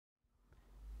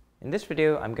In this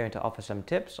video, I'm going to offer some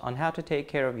tips on how to take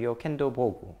care of your Kendo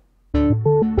Bogu.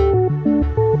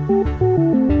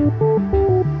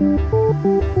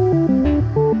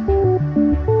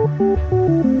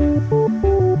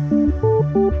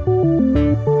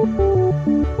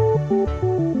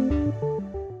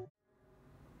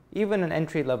 Even an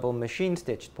entry-level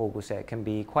machine-stitched Bogu set can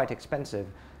be quite expensive,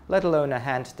 let alone a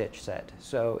hand-stitched set,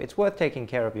 so it's worth taking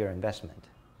care of your investment.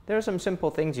 There are some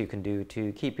simple things you can do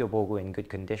to keep your Bogu in good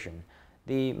condition.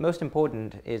 The most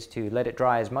important is to let it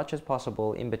dry as much as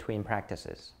possible in between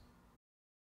practices.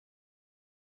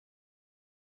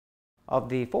 Of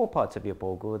the four parts of your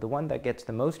Bogu, the one that gets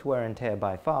the most wear and tear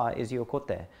by far is your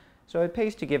kote, so it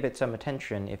pays to give it some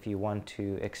attention if you want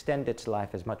to extend its life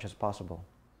as much as possible.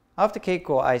 After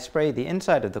keiko, I spray the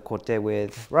inside of the kote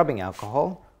with rubbing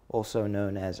alcohol, also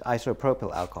known as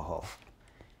isopropyl alcohol.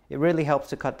 It really helps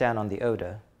to cut down on the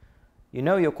odor. You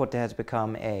know your kote has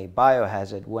become a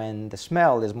biohazard when the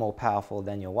smell is more powerful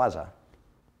than your waza.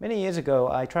 Many years ago,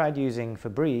 I tried using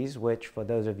Febreze, which for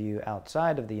those of you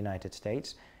outside of the United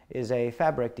States, is a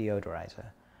fabric deodorizer.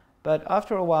 But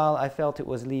after a while, I felt it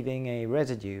was leaving a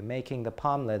residue, making the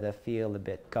palm leather feel a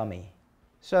bit gummy.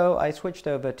 So I switched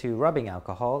over to rubbing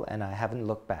alcohol, and I haven't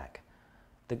looked back.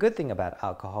 The good thing about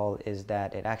alcohol is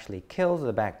that it actually kills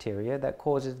the bacteria that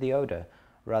causes the odor,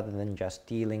 rather than just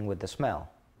dealing with the smell.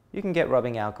 You can get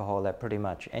rubbing alcohol at pretty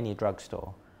much any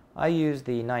drugstore. I use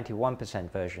the 91%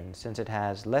 version since it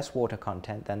has less water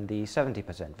content than the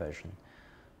 70% version.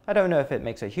 I don't know if it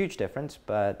makes a huge difference,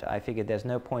 but I figured there's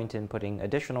no point in putting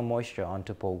additional moisture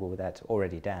onto Bogu that's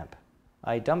already damp.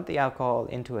 I dumped the alcohol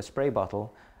into a spray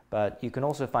bottle, but you can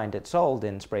also find it sold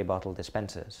in spray bottle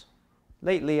dispensers.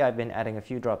 Lately, I've been adding a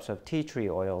few drops of tea tree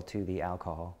oil to the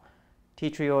alcohol. Tea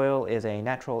tree oil is a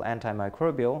natural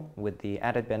antimicrobial with the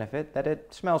added benefit that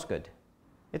it smells good.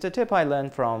 It's a tip I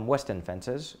learned from Western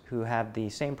fencers who have the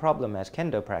same problem as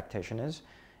Kendo practitioners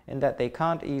in that they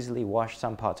can't easily wash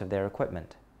some parts of their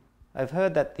equipment. I've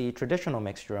heard that the traditional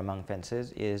mixture among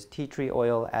fencers is tea tree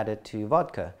oil added to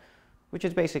vodka, which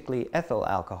is basically ethyl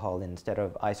alcohol instead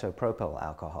of isopropyl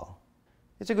alcohol.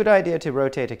 It's a good idea to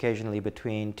rotate occasionally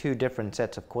between two different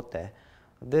sets of kote.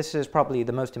 This is probably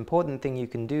the most important thing you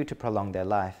can do to prolong their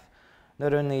life.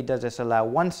 Not only does this allow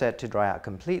one set to dry out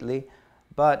completely,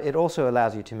 but it also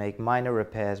allows you to make minor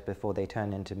repairs before they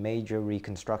turn into major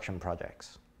reconstruction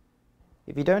projects.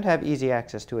 If you don't have easy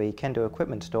access to a Kendo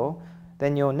equipment store,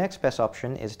 then your next best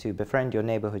option is to befriend your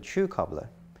neighborhood shoe cobbler.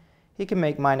 He can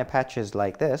make minor patches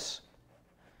like this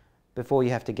before you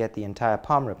have to get the entire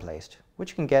palm replaced,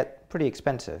 which can get pretty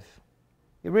expensive.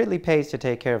 It really pays to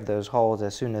take care of those holes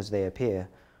as soon as they appear.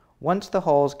 Once the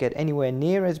holes get anywhere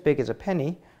near as big as a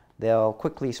penny, they'll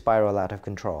quickly spiral out of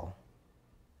control.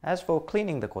 As for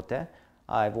cleaning the kote,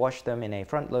 I've washed them in a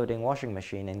front-loading washing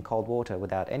machine in cold water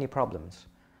without any problems.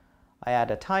 I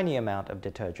add a tiny amount of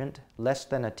detergent, less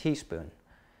than a teaspoon.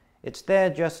 It's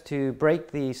there just to break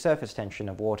the surface tension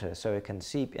of water so it can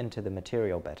seep into the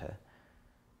material better.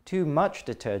 Too much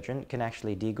detergent can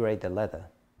actually degrade the leather.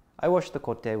 I wash the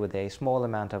kote with a small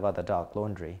amount of other dark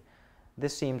laundry.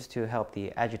 This seems to help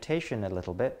the agitation a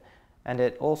little bit, and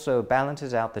it also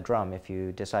balances out the drum if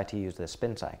you decide to use the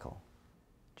spin cycle.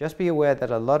 Just be aware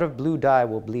that a lot of blue dye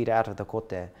will bleed out of the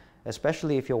kote,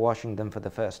 especially if you're washing them for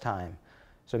the first time.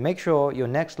 So make sure your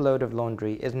next load of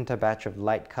laundry isn't a batch of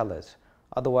light colors.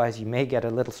 Otherwise, you may get a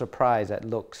little surprise that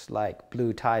looks like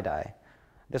blue tie-dye.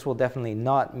 This will definitely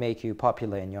not make you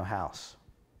popular in your house.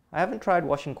 I haven't tried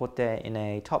washing kote in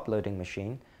a top-loading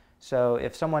machine, so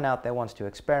if someone out there wants to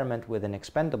experiment with an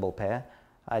expendable pair,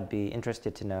 I'd be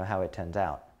interested to know how it turns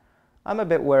out. I'm a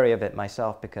bit wary of it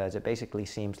myself because it basically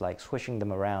seems like swishing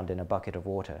them around in a bucket of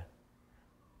water.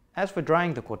 As for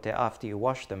drying the kote after you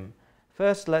wash them,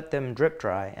 first let them drip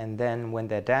dry, and then when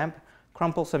they're damp,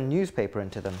 crumple some newspaper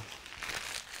into them.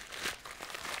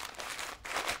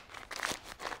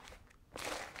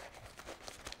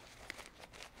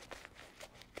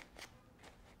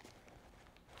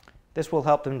 This will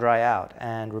help them dry out,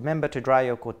 and remember to dry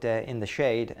your kote in the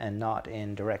shade and not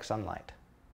in direct sunlight.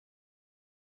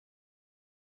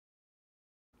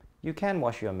 You can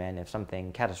wash your men if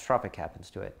something catastrophic happens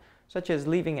to it, such as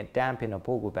leaving it damp in a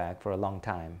Bogu bag for a long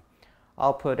time.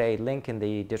 I'll put a link in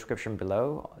the description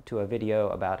below to a video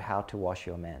about how to wash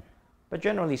your men. But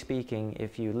generally speaking,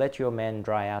 if you let your men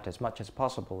dry out as much as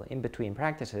possible in between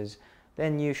practices,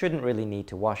 then you shouldn't really need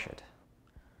to wash it.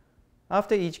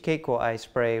 After each keiko, I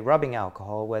spray rubbing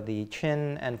alcohol where the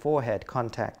chin and forehead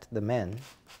contact the men,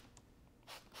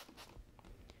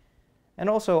 and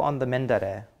also on the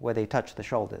mendare where they touch the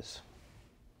shoulders.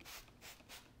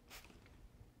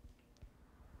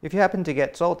 If you happen to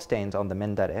get salt stains on the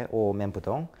mendare or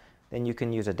menpudong, then you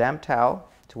can use a damp towel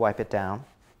to wipe it down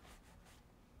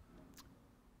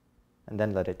and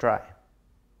then let it dry.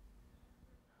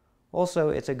 Also,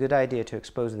 it's a good idea to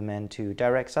expose the men to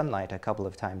direct sunlight a couple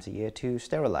of times a year to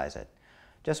sterilize it.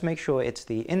 Just make sure it's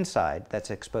the inside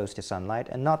that's exposed to sunlight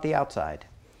and not the outside,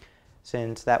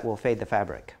 since that will fade the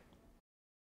fabric.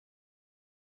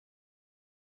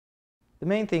 The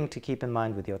main thing to keep in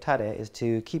mind with your tare is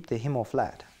to keep the himo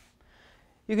flat.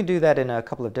 You can do that in a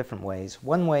couple of different ways.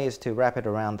 One way is to wrap it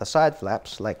around the side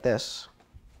flaps like this.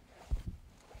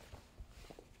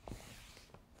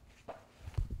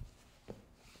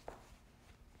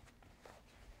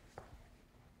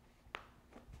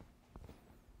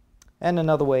 And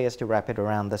another way is to wrap it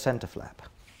around the center flap.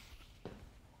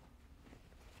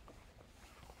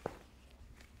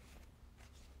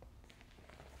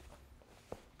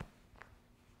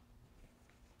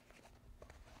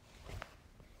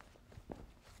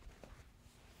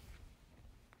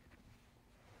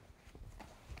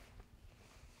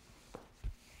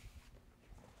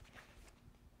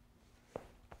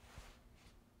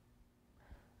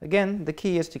 Again, the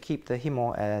key is to keep the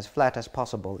himo as flat as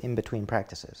possible in between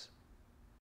practices.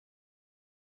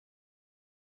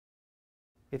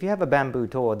 If you have a bamboo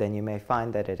door, then you may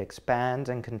find that it expands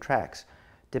and contracts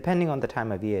depending on the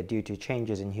time of year due to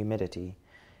changes in humidity.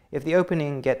 If the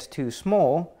opening gets too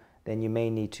small, then you may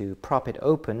need to prop it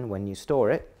open when you store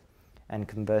it, and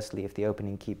conversely, if the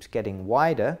opening keeps getting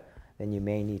wider, then you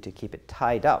may need to keep it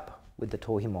tied up with the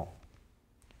to himo,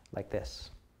 like this.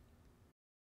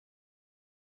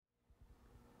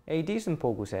 A decent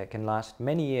Bogu set can last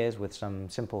many years with some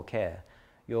simple care.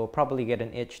 You'll probably get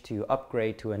an itch to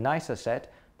upgrade to a nicer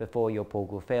set before your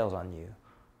Bogu fails on you,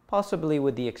 possibly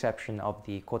with the exception of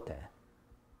the kote.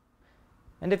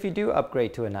 And if you do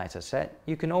upgrade to a nicer set,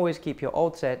 you can always keep your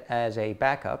old set as a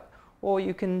backup, or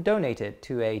you can donate it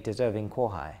to a deserving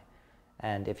kohai.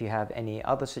 And if you have any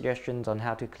other suggestions on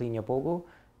how to clean your Bogu,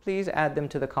 please add them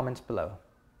to the comments below.